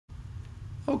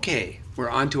Okay, we're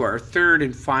on to our third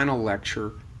and final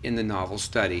lecture in the novel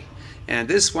study, and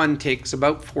this one takes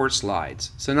about 4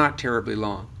 slides, so not terribly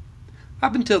long.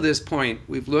 Up until this point,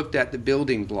 we've looked at the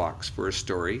building blocks for a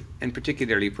story, and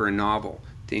particularly for a novel,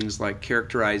 things like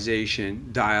characterization,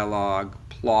 dialogue,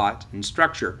 plot, and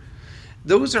structure.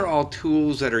 Those are all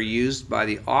tools that are used by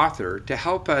the author to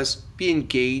help us be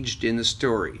engaged in the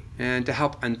story and to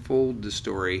help unfold the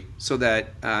story so that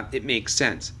it makes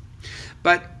sense.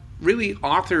 But really,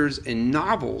 authors in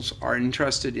novels are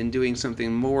interested in doing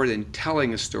something more than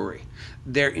telling a story.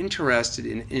 They're interested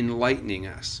in enlightening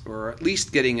us, or at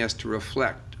least getting us to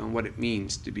reflect on what it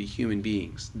means to be human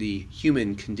beings, the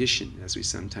human condition, as we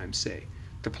sometimes say.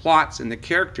 The plots and the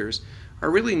characters are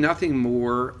really nothing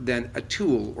more than a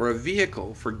tool or a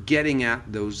vehicle for getting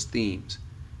at those themes.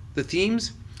 The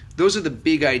themes, those are the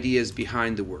big ideas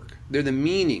behind the work. They're the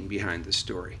meaning behind the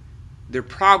story. They're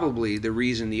probably the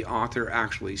reason the author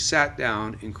actually sat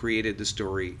down and created the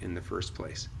story in the first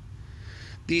place.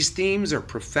 These themes are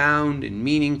profound and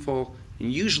meaningful,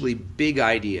 and usually big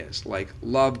ideas like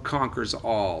love conquers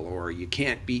all or you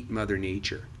can't beat Mother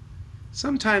Nature.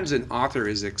 Sometimes an author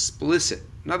is explicit.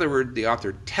 In other words, the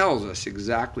author tells us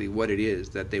exactly what it is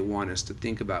that they want us to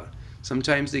think about.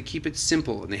 Sometimes they keep it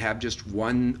simple and they have just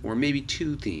one or maybe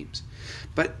 2 themes.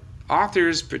 But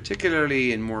authors,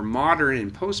 particularly in more modern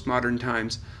and postmodern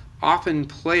times, often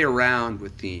play around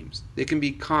with themes. They can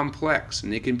be complex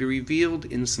and they can be revealed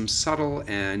in some subtle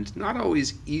and not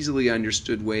always easily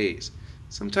understood ways.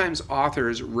 Sometimes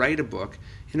authors write a book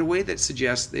in a way that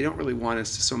suggests they don't really want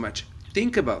us to so much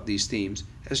think about these themes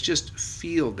as just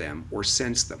feel them or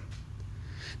sense them.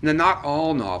 Now, not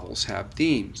all novels have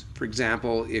themes. For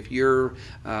example, if you're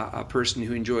a person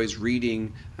who enjoys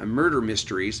reading murder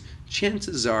mysteries,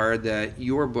 chances are that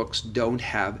your books don't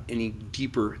have any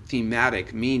deeper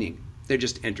thematic meaning. They're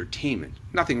just entertainment.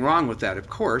 Nothing wrong with that, of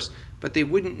course, but they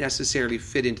wouldn't necessarily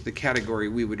fit into the category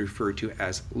we would refer to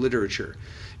as literature.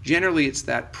 Generally, it's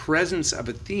that presence of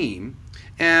a theme,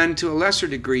 and to a lesser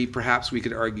degree, perhaps we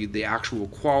could argue the actual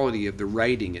quality of the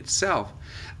writing itself,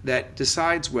 that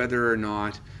decides whether or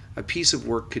not a piece of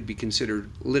work could be considered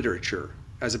literature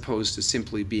as opposed to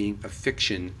simply being a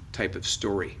fiction type of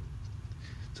story.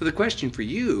 So the question for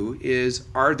you is,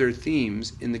 are there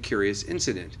themes in The Curious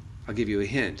Incident? I'll give you a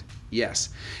hint. Yes.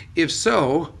 If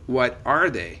so, what are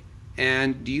they?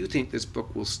 And do you think this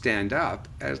book will stand up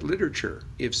as literature?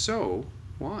 If so,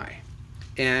 why?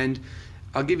 And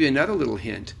I'll give you another little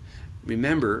hint.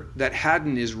 Remember that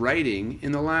Haddon is writing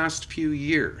in the last few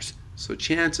years, so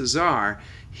chances are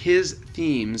his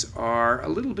themes are a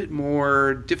little bit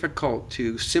more difficult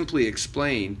to simply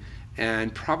explain,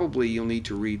 and probably you'll need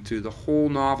to read through the whole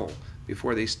novel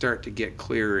before they start to get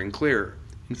clearer and clearer.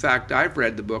 In fact, I've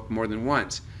read the book more than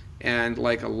once, and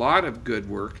like a lot of good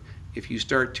work, if you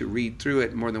start to read through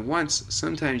it more than once,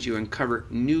 sometimes you uncover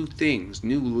new things,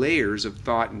 new layers of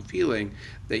thought and feeling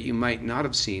that you might not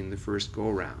have seen the first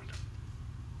go-around.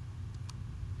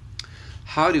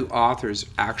 How do authors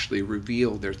actually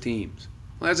reveal their themes?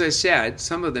 Well, as I said,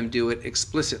 some of them do it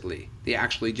explicitly. They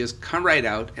actually just come right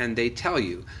out and they tell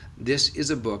you, this is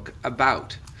a book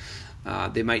about.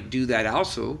 They might do that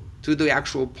also through the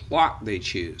actual plot they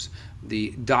choose,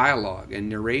 the dialogue and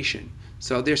narration.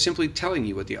 So they're simply telling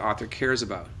you what the author cares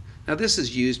about. Now, this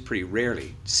is used pretty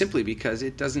rarely, simply because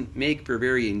it doesn't make for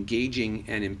very engaging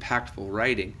and impactful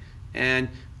writing. And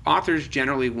authors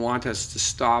generally want us to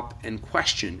stop and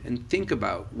question and think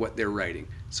about what they're writing.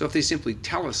 So if they simply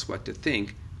tell us what to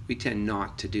think, we tend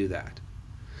not to do that.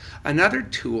 Another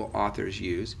tool authors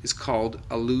use is called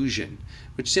allusion,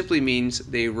 which simply means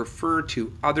they refer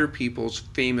to other people's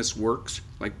famous works,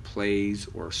 like plays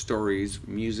or stories,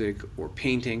 music or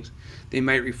paintings. They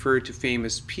might refer to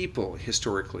famous people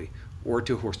historically or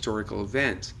to historical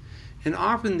events. And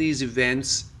often these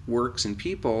events, works, and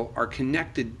people are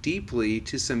connected deeply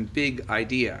to some big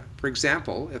idea. For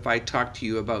example, if I talked to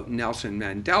you about Nelson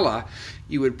Mandela,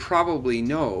 you would probably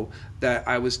know that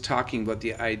I was talking about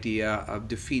the idea of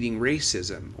defeating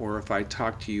racism. Or if I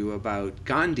talked to you about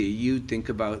Gandhi, you'd think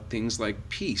about things like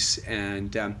peace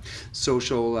and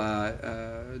social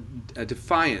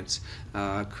defiance,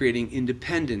 creating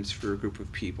independence for a group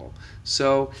of people.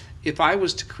 So if I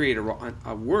was to create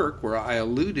a work where I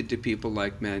alluded to people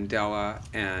like Mandela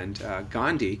and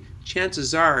Gandhi,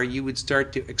 chances are you would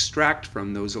start to extract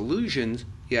from those allusions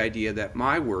the idea that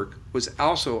my work was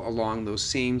also along those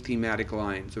same thematic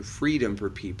lines of freedom for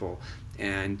people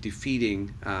and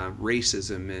defeating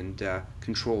racism and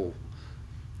control.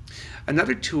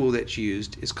 Another tool that's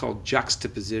used is called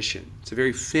juxtaposition. It's a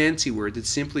very fancy word that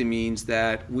simply means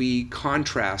that we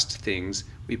contrast things.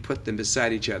 we put them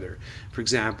beside each other. For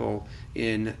example,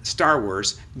 in Star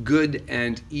Wars, good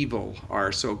and evil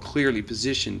are so clearly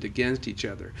positioned against each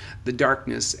other. The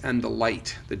darkness and the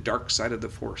light, the dark side of the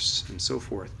Force, and so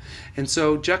forth. And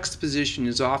so juxtaposition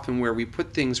is often where we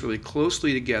put things really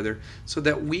closely together so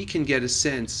that we can get a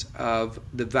sense of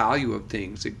the value of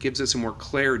things. It gives us more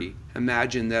clarity.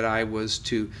 Imagine that I was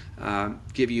to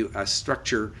give you a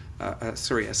sculpture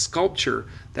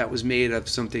that was made of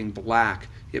something black.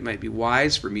 It might be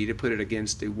wise for me to put it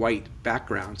against a white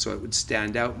background so it would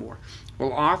stand out more.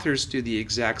 Well, authors do the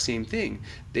exact same thing.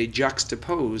 They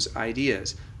juxtapose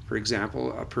ideas. For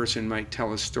example, a person might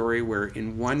tell a story where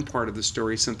in one part of the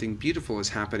story something beautiful is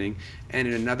happening, and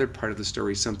in another part of the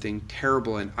story something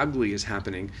terrible and ugly is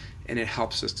happening, and it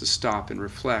helps us to stop and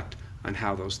reflect on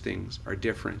how those things are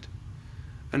different.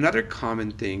 Another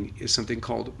common thing is something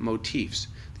called motifs.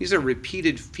 These are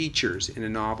repeated features in a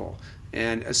novel,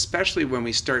 and especially when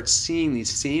we start seeing these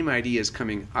same ideas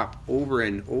coming up over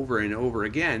and over and over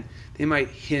again, they might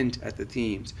hint at the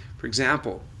themes. For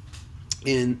example,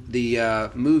 in the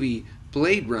movie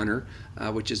Blade Runner,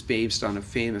 which is based on a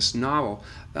famous novel,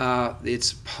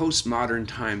 it's postmodern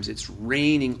times. It's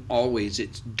raining always.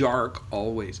 It's dark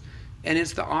always. And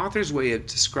it's the author's way of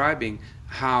describing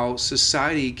how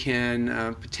society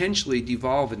can potentially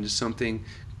devolve into something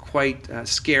quite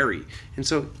scary. And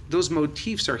so those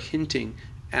motifs are hinting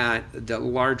at the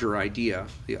larger idea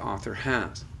the author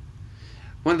has.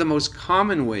 One of the most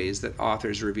common ways that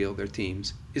authors reveal their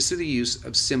themes is through the use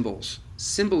of symbols.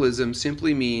 Symbolism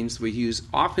simply means we use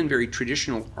often very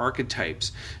traditional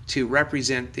archetypes to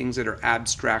represent things that are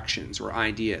abstractions or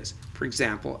ideas. For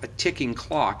example, a ticking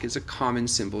clock is a common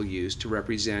symbol used to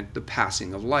represent the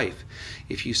passing of life.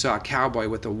 If you saw a cowboy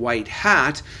with a white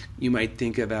hat, you might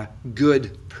think of a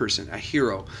good person, a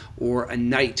hero, or a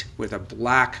knight with a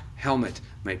black helmet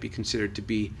might be considered to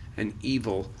be an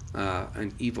evil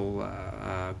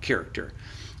character.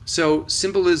 So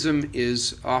symbolism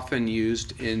is often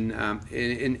used and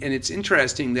it's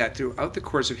interesting that throughout the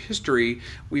course of history,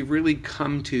 we've really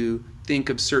come to think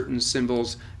of certain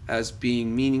symbols as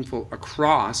being meaningful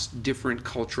across different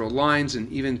cultural lines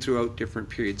and even throughout different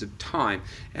periods of time.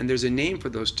 And there's a name for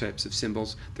those types of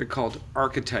symbols. They're called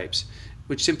archetypes,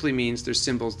 which simply means they're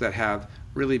symbols that have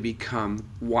really become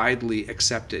widely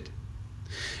accepted.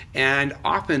 And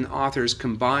often authors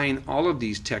combine all of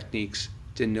these techniques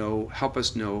to help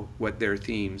us know what their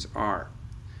themes are.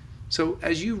 So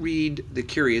as you read The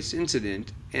Curious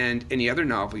Incident and any other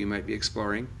novel you might be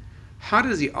exploring, how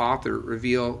does the author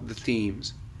reveal the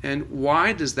themes? And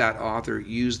why does that author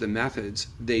use the methods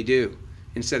they do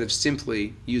instead of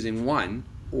simply using one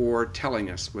or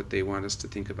telling us what they want us to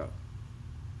think about?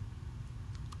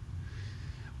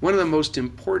 One of the most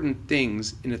important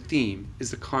things in a theme is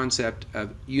the concept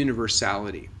of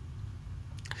universality.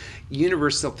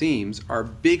 Universal themes are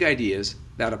big ideas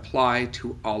that apply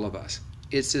to all of us.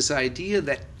 It's this idea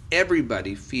that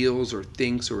everybody feels or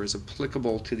thinks or is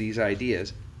applicable to these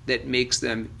ideas that makes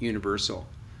them universal.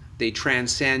 They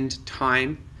transcend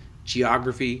time,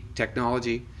 geography,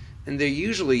 technology, and they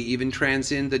usually even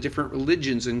transcend the different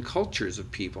religions and cultures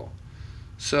of people.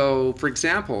 So, for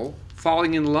example,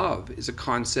 falling in love is a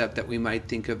concept that we might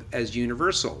think of as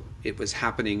universal. It was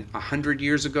happening 100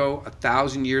 years ago,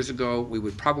 1,000 years ago. We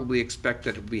would probably expect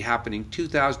that it would be happening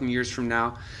 2,000 years from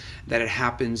now, that it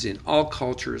happens in all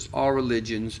cultures, all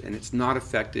religions, and it's not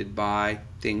affected by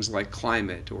things like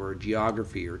climate or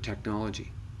geography or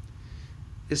technology.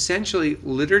 Essentially,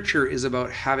 literature is about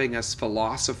having us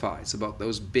philosophize about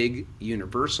those big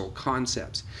universal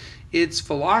concepts. It's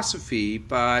philosophy,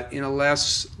 but in a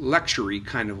less lecture-y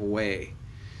kind of a way.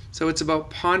 So it's about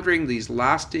pondering these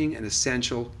lasting and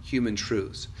essential human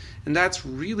truths. And that's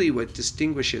really what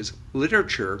distinguishes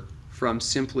literature from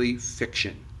simply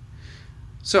fiction.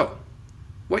 So,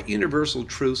 what universal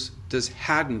truths does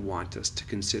Haddon want us to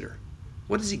consider?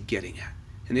 What is he getting at?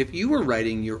 And if you were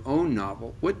writing your own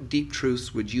novel, what deep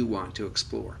truths would you want to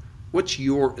explore? What's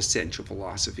your essential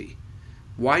philosophy?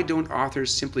 Why don't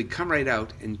authors simply come right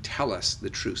out and tell us the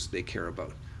truths they care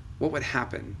about? What would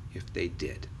happen if they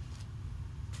did?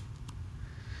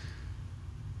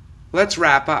 Let's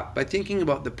wrap up by thinking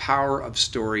about the power of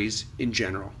stories in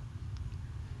general.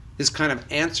 This kind of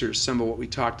answers some of what we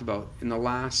talked about in the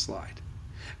last slide.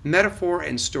 Metaphor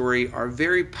and story are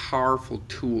very powerful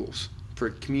tools for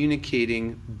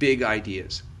communicating big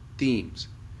ideas, themes.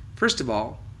 First of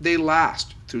all, they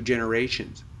last through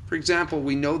generations. For example,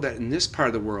 we know that in this part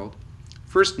of the world,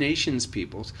 First Nations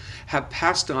peoples have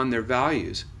passed on their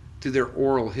values through their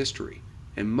oral history.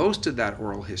 And most of that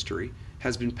oral history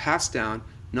has been passed down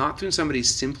not through somebody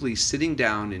simply sitting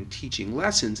down and teaching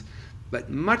lessons, but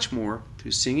much more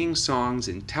through singing songs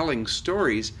and telling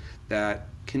stories that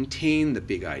contain the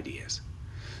big ideas.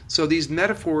 So these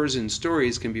metaphors and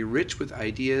stories can be rich with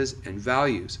ideas and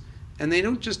values, and they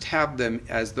don't just have them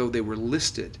as though they were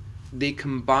listed. They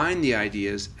combine the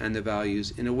ideas and the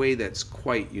values in a way that's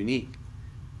quite unique.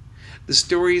 The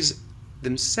stories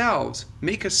themselves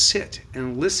make us sit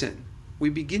and listen. We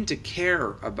begin to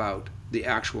care about the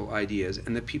actual ideas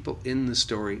and the people in the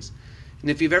stories. And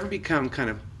if you've ever become kind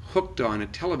of hooked on a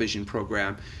television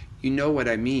program, you know what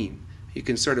I mean. You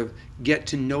can sort of get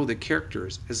to know the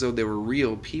characters as though they were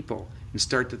real people and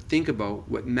start to think about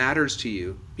what matters to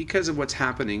you because of what's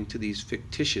happening to these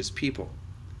fictitious people.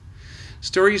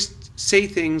 Stories say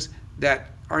things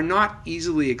that are not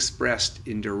easily expressed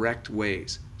in direct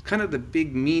ways, kind of the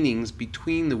big meanings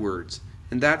between the words.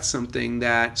 And that's something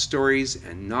that stories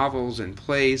and novels and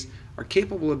plays are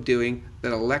capable of doing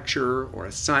that a lecture or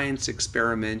a science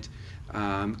experiment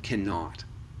cannot.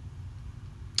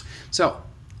 So,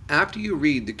 after you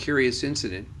read The Curious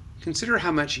Incident, consider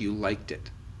how much you liked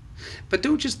it. But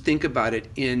don't just think about it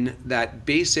in that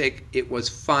basic, it was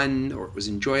fun, or it was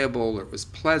enjoyable, or it was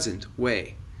pleasant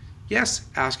way. Yes,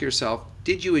 ask yourself,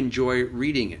 did you enjoy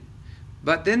reading it?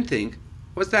 But then think,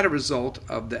 was that a result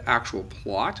of the actual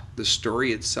plot, the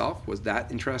story itself? Was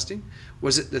that interesting?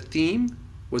 Was it the theme?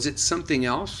 Was it something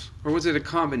else? Or was it a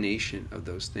combination of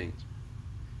those things?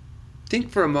 Think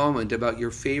for a moment about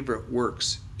your favorite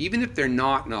works, even if they're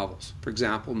not novels, for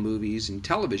example, movies and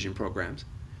television programs,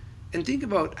 and think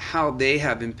about how they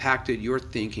have impacted your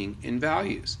thinking and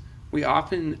values. We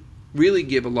often really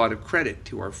give a lot of credit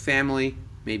to our family,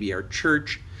 maybe our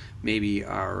church, maybe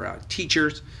our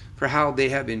teachers, for how they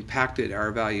have impacted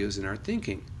our values and our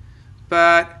thinking.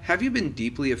 But have you been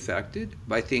deeply affected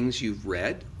by things you've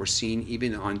read or seen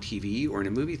even on TV or in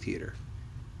a movie theater?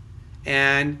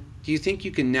 And do you think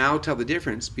you can now tell the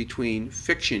difference between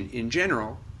fiction in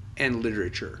general and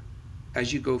literature?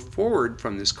 As you go forward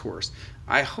from this course,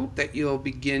 I hope that you'll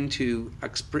begin to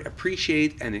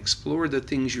appreciate and explore the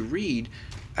things you read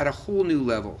at a whole new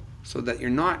level, so that you're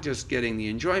not just getting the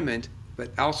enjoyment,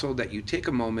 but also that you take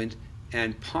a moment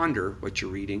and ponder what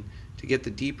you're reading to get the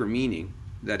deeper meaning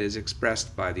that is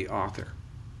expressed by the author.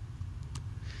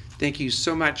 Thank you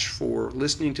so much for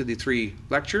listening to the 3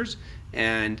 lectures,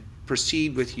 and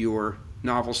proceed with your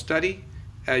novel study.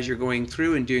 As you're going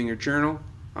through and doing your journal,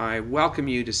 I welcome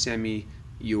you to send me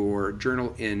your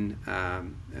journal in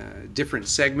different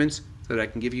segments so that I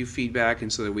can give you feedback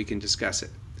and so that we can discuss it.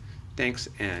 Thanks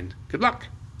and good luck.